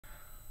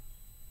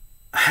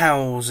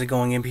How's it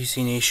going,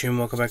 NPC Nation?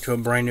 Welcome back to a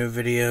brand new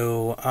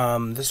video.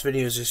 This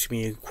video is just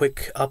gonna be a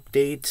quick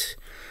update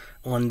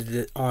on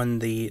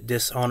the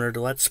Dishonored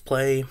Let's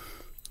Play.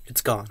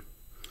 It's gone,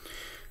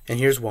 and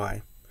here's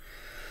why.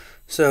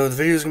 So the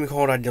video is gonna be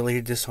called "I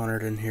Deleted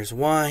Dishonored," and here's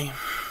why.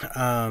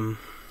 I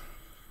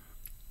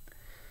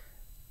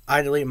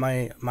deleted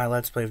my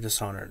Let's Play of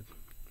Dishonored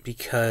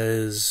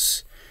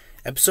because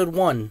Episode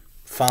 1,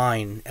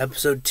 fine.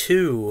 Episode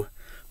 2,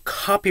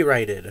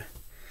 copyrighted.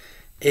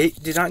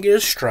 It did not get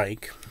a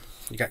strike.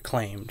 It got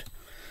claimed.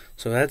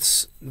 So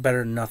that's better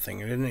than nothing.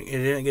 It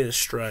didn't get a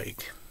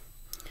strike.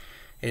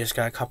 It just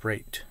got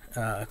copyright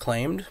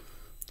claimed.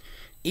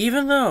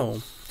 Even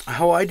though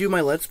how I do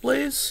my Let's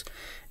Plays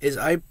is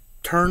I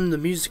turn the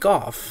music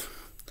off.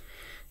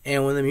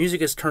 And when the music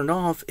is turned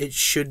off, it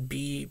should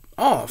be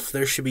off.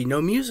 There should be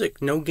no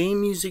music, no game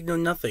music, no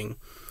nothing.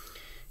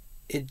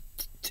 It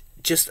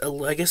just,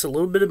 I guess, a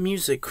little bit of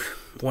music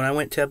when I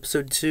went to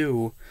episode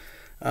 2.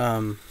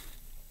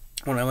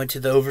 When I went to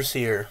the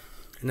Overseer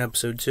in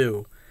episode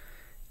 2,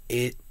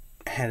 it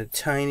had a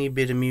tiny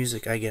bit of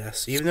music, I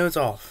guess, even though it's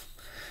off.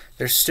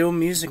 There's still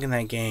music in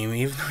that game,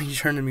 even though you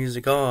turn the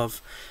music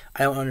off.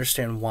 I don't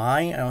understand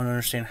why. I don't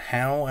understand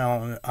how.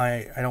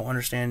 I don't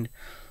understand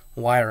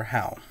why or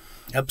how.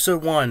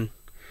 Episode 1,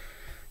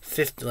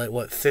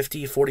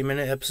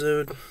 40-minute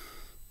episode,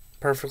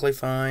 perfectly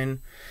fine.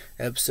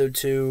 Episode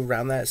 2,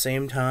 around that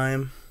same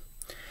time,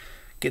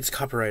 gets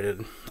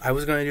copyrighted. I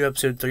was going to do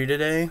episode 3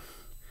 today,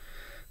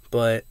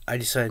 but I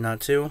decided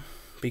not to,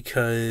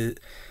 because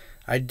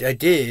I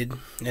did,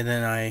 and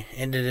then I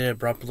ended it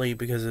abruptly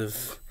because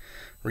of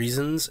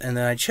reasons, and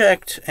then I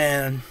checked,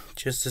 and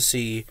just to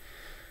see,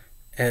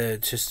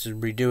 just to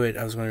redo it,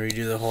 I was going to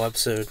redo the whole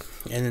episode,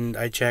 and then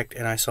I checked,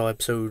 and I saw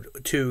episode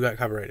 2 got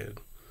copyrighted.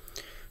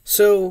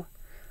 So,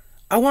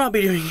 I will not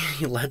be doing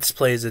any Let's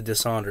Plays of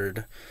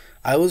Dishonored.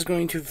 I was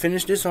going to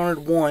finish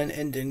Dishonored 1,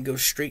 and then go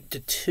straight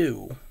to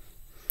 2,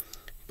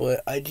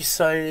 but I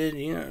decided,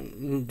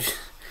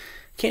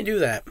 can't do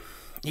that.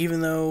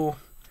 Even though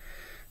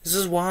this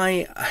is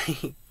why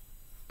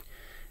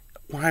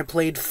when I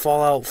played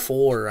Fallout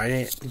 4, I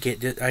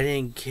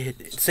didn't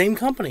get same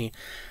company.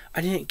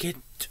 I didn't get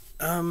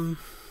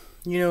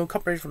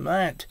copyright from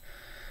that.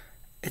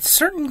 It's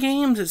certain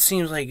games it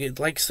seems like it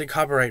likes to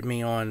copyright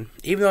me on,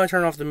 even though I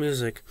turn off the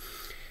music.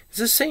 It's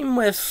the same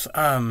with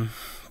when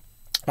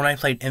I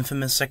played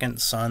Infamous Second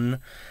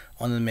Son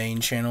on the main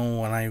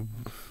channel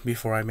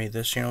before I made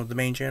this channel the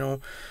main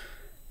channel.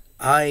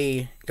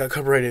 I got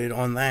copyrighted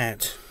on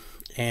that,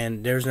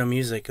 and there's no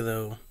music,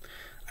 though.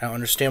 I don't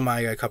understand why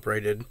I got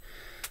copyrighted.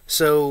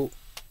 So,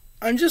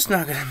 I'm just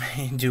not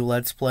gonna do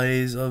Let's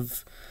Plays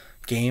of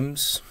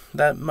games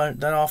that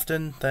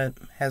often that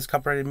has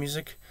copyrighted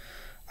music.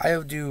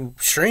 I'll do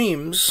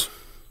streams,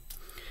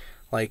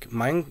 like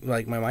my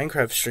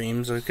Minecraft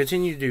streams. I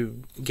continue to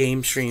do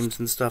game streams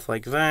and stuff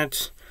like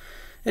that.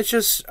 It's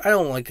just, I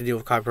don't like to deal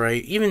with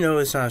copyright. Even though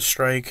it's not a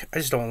strike, I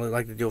just don't really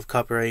like to deal with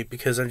copyright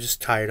because I'm just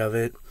tired of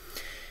it.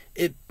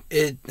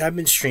 I've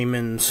been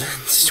streaming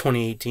since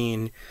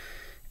 2018,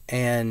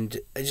 and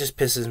it just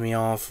pisses me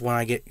off when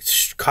I get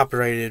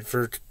copyrighted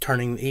for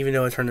turning, even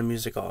though I turned the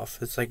music off.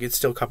 It's like, it's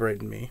still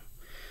copyrighted me.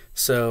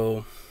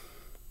 So,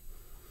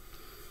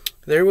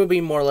 there will be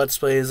more Let's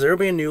Plays. There will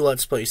be a new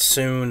Let's Play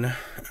soon.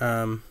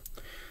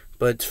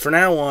 But for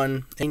now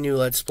on, any new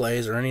Let's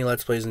Plays, or any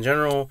Let's Plays in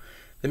general,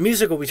 the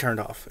music will be turned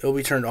off. It will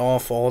be turned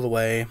off all the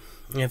way.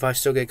 And if I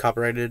still get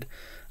copyrighted,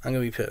 I'm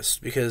going to be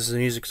pissed because the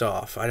music's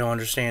off. I don't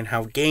understand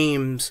how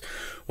games,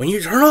 when you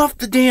turn off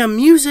the damn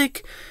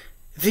music,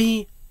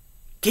 the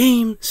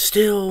game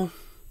still,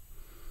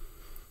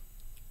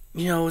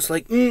 it's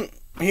like, here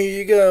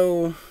you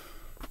go.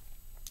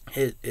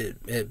 It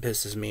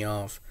pisses me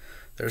off.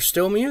 There's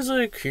still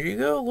music. Here you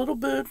go, a little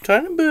bit,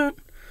 tiny bit,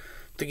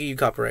 to get you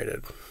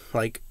copyrighted.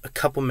 Like a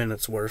couple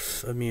minutes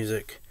worth of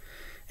music,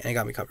 and it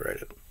got me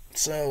copyrighted.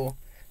 So,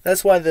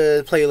 that's why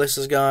the playlist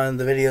is gone,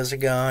 the videos are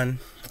gone.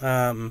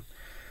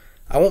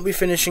 I won't be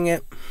finishing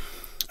it.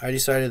 I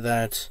decided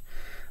that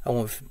I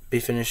won't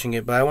be finishing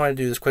it, but I want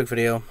to do this quick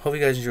video. Hope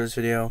you guys enjoyed this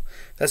video.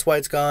 That's why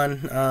it's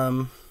gone.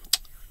 A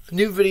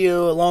new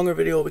video, a longer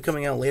video will be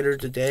coming out later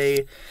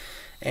today,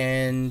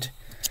 and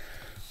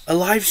a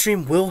live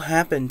stream will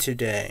happen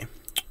today.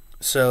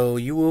 So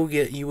you will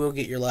get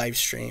your live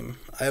stream.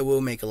 I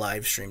will make a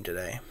live stream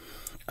today.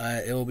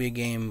 It will be a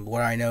game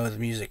where I know the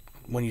music,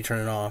 when you turn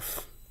it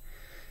off,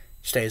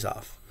 stays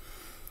off.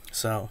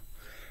 So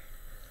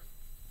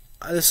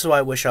this is why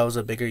I wish I was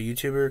a bigger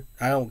YouTuber.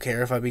 I don't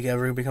care if I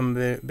ever become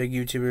a big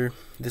YouTuber.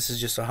 This is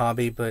just a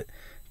hobby, but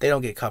they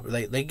don't get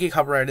copyrighted. They get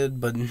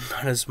copyrighted, but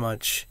not as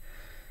much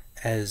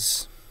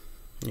as,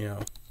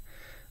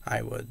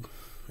 I would.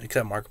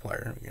 Except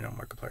Markiplier,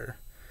 Markiplier.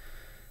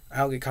 I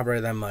don't get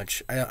copyrighted that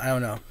much. I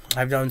don't know.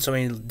 I've done so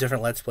many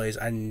different Let's Plays.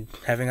 I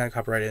haven't got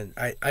copyrighted.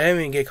 I didn't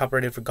even get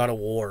copyrighted for God of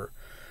War.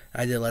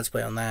 I did a Let's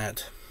Play on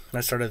that.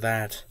 I started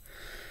that.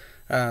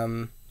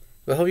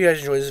 But I hope you guys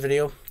enjoyed this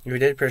video. If you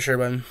did, press the share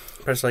button,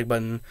 press the like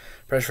button,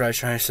 press the right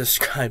try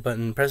subscribe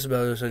button, press the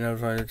bell so you know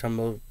every time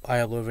I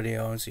upload a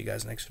video, and see you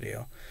guys next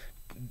video.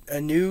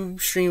 A new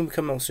stream will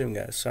come out soon,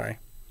 guys. Sorry.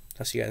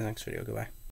 I'll see you guys next video. Goodbye.